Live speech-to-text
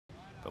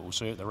but we'll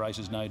see at the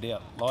races, no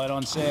doubt. Light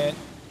on set,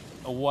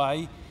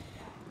 away.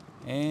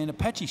 And a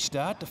patchy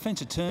start.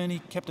 Defence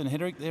Attorney, Captain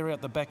Hedrick, they're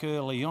out the back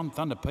early on.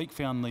 Thunder Peak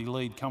found the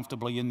lead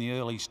comfortably in the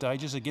early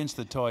stages. Against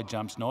the Tide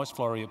jumps nice.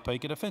 Florrie at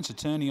Peak. Defence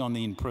Attorney on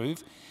the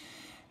improve.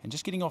 And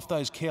just getting off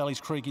those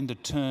Cowleys Creek into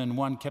turn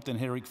one, Captain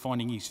Hedrick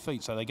finding his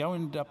feet. So they go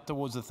up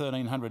towards the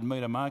 1300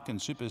 metre mark, and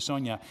Super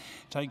Sonia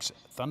takes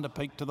Thunder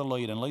Peak to the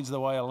lead and leads the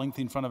way a length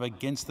in front of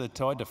Against the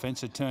Tide.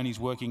 Defence Attorney's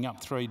working up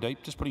 3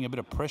 deep, just putting a bit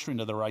of pressure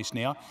into the race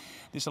now.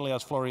 This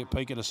allows Florrie at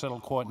Peak to settle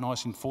quite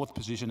nice in 4th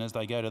position as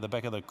they go to the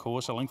back of the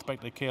course. A length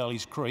back to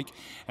Cowleys Creek,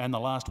 and the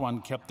last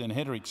one, Captain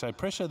Hedrick. So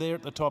pressure there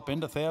at the top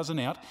end, 1,000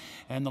 out.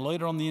 And the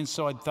leader on the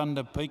inside,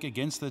 Thunder Peak,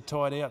 Against the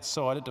Tide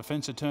outside it.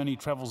 Defence Attorney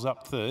travels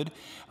up 3rd.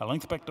 A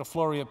length back to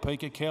Florrie at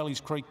Peak.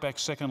 Cowleys Creek back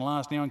 2nd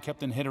last now, and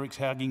Captain Hedrick's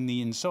hugging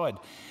the inside.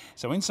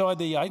 So inside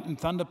the 8, and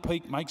Thunder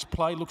Peak makes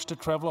play, looks to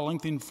travel a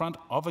length in front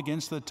of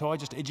Against the Tide,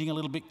 just edging a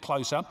little bit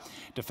closer.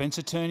 Defence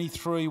Attorney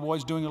 3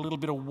 was doing a little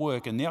bit of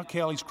work, and now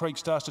Cowleys Creek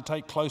starts to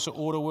take closer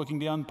order, working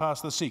down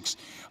past the 6.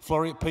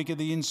 Florrie at Peak at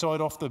the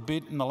inside off the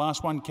bit, and the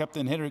last one,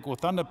 Captain Hedrick. Well,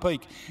 Thunder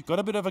Peak got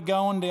a bit of a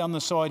go on down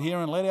the side here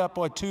and led out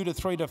by 2 to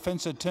 3.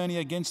 Defence Attorney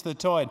Against the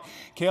Tide.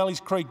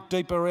 Cowleys Creek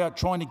deeper out,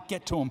 trying to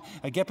get to him.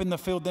 A gap in the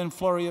field, then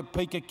Florrie at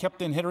Peak at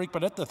Captain Hedrick,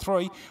 but at the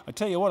 3, I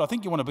tell you what, I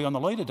think you want to be on the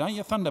leader, don't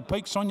you? Thunder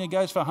Peak, Sonia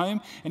goes for home,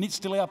 and it's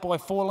still out by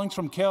 4 lengths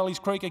from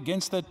Cowleys Creek.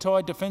 Against the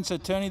Tide, Defence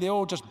Attorney, they're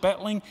all just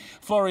battling.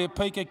 Florrie at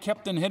Peak at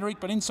Captain Hedrick,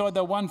 but inside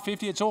the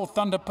 150, it's all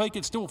Thunder Peak.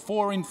 It's still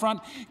 4 in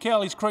front.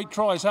 Cowleys Creek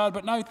tries hard,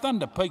 but no,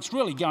 Thunder Peak's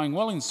really going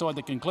well inside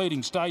the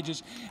concluding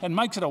stages and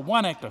makes it a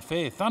 1-act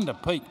affair. Thunder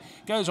Peak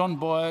goes on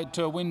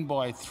to win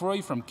by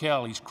 3 from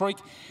Cowleys Creek,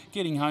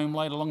 getting home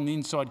late along the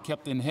inside,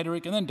 Captain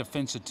Hedrick, and then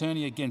Defence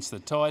Attorney Against the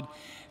Tide,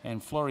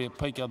 and Florrie at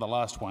Peak are the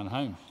last one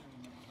home.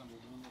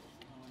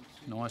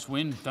 Nice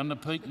win, Thunder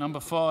Peak, number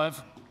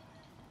 5.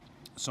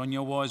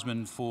 Sonia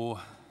Wiseman for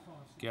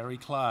Gary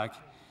Clark.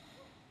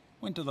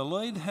 Went to the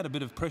lead, had a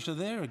bit of pressure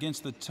there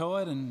Against the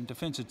Tide, and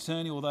Defence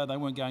Attorney, although they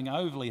weren't going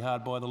overly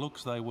hard by the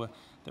looks,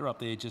 they're up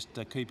there just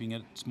keeping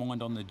its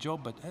mind on the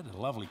job, but had a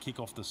lovely kick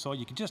off the side.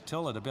 You could just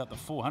tell at about the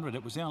 400,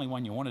 it was the only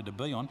one you wanted to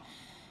be on.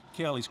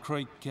 Cowleys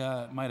Creek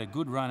made a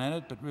good run at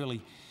it, but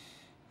really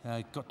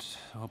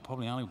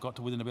probably only got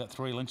to within about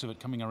 3 lengths of it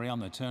coming around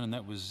the turn, and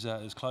that was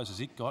as close as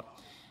it got.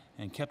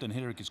 And Captain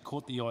Hedrick has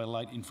caught the eye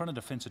late in front of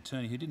Defence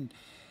Attorney,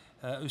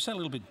 who sat a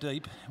little bit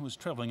deep, was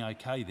travelling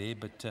okay there,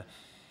 but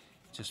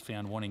just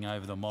found wanting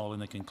over the mile in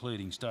the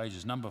concluding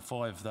stages. Number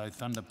 5, though,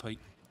 Thunder Peak,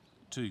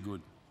 too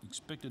good.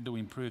 Expected to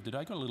improve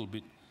today. Got a little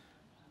bit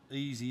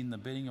easy in the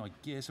betting, I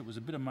guess. It was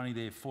a bit of money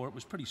there for it. It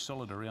was pretty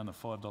solid around the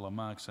 $5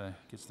 mark, so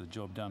gets the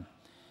job done.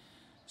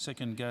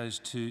 Second goes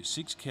to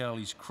 6,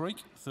 Cowleys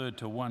Creek. Third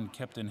to 1,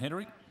 Captain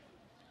Hedrick.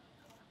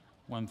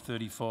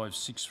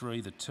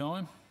 1:35.63 the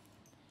time.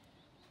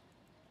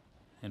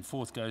 And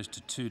fourth goes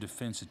to 2,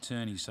 Defence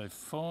Attorney. So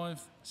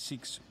 5,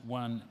 6,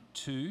 1,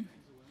 2.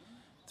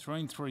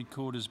 3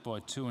 3/4 by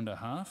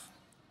 2.5.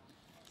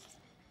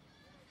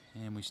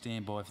 And we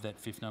stand by for that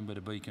 5th number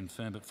to be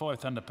confirmed. But 5,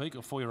 Thunder Peak, a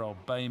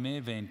 4-year-old bay mare,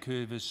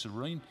 Vancouver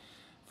Serene.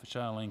 For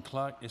Charlene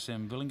Clark,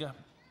 S.M. Billinger.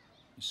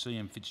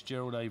 C.M.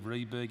 Fitzgerald, A.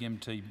 Reberg,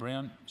 M.T.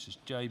 Brown. Mrs.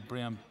 J.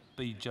 Brown,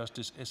 B.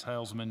 Justice, S.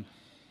 Halesman,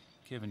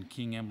 Kevin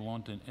King,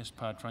 Ambulant, and S.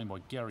 Par trained by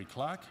Gary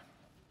Clark.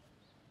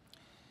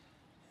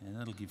 And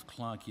that'll give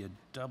Clarkie a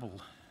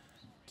double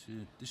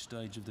to this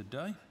stage of the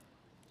day.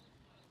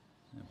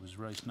 That was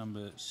race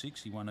number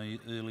 6. He won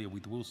earlier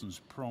with Wilson's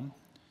Prom.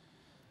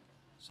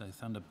 So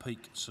Thunder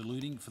Peak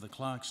saluting for the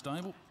Clark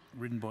stable,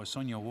 ridden by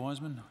Sonia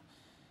Wiseman.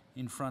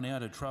 In front,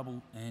 out of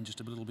trouble and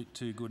just a little bit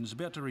too good. And it's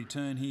about to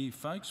return here,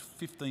 folks.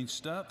 15th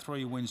start,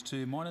 3 wins,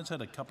 2 minors. Had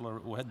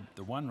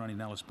the one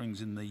running Alice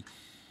Springs in the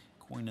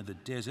Queen of the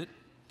Desert,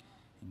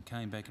 and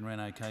came back and ran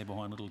okay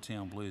behind Little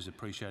Town Blues,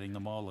 appreciating the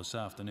mile this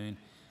afternoon.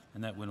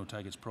 And that win will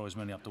take its prize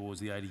money up towards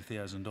the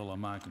 $80,000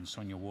 mark, and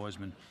Sonia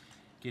Wiseman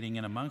getting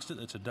in amongst it.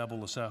 That's a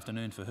double this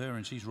afternoon for her,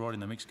 and she's right in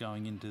the mix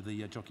going into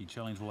the Jockey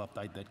Challenge. We'll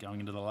update that going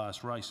into the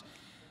last race.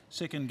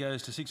 Second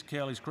goes to 6,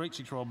 Cowleys Creek,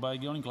 6-year-old bay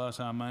gelding, Glass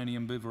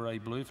Harmonium,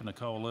 Bouverie Blue for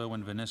Nicole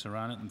Irwin, Vanessa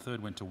Arnott, and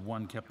third went to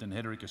 1, Captain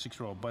Hedrick, a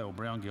 6-year-old Bale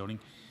Brown gelding,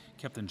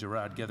 Captain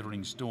Gerard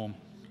Gathering Storm,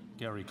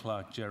 Gary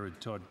Clark,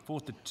 Jared Todd.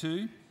 4th to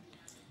 2,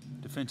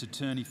 Defence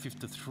Attorney,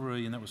 5th to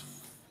 3, and that was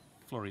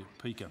Florrie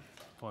at Peak.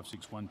 5,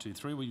 6, 1, 2,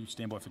 3. Will you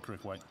stand by for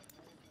correct weight?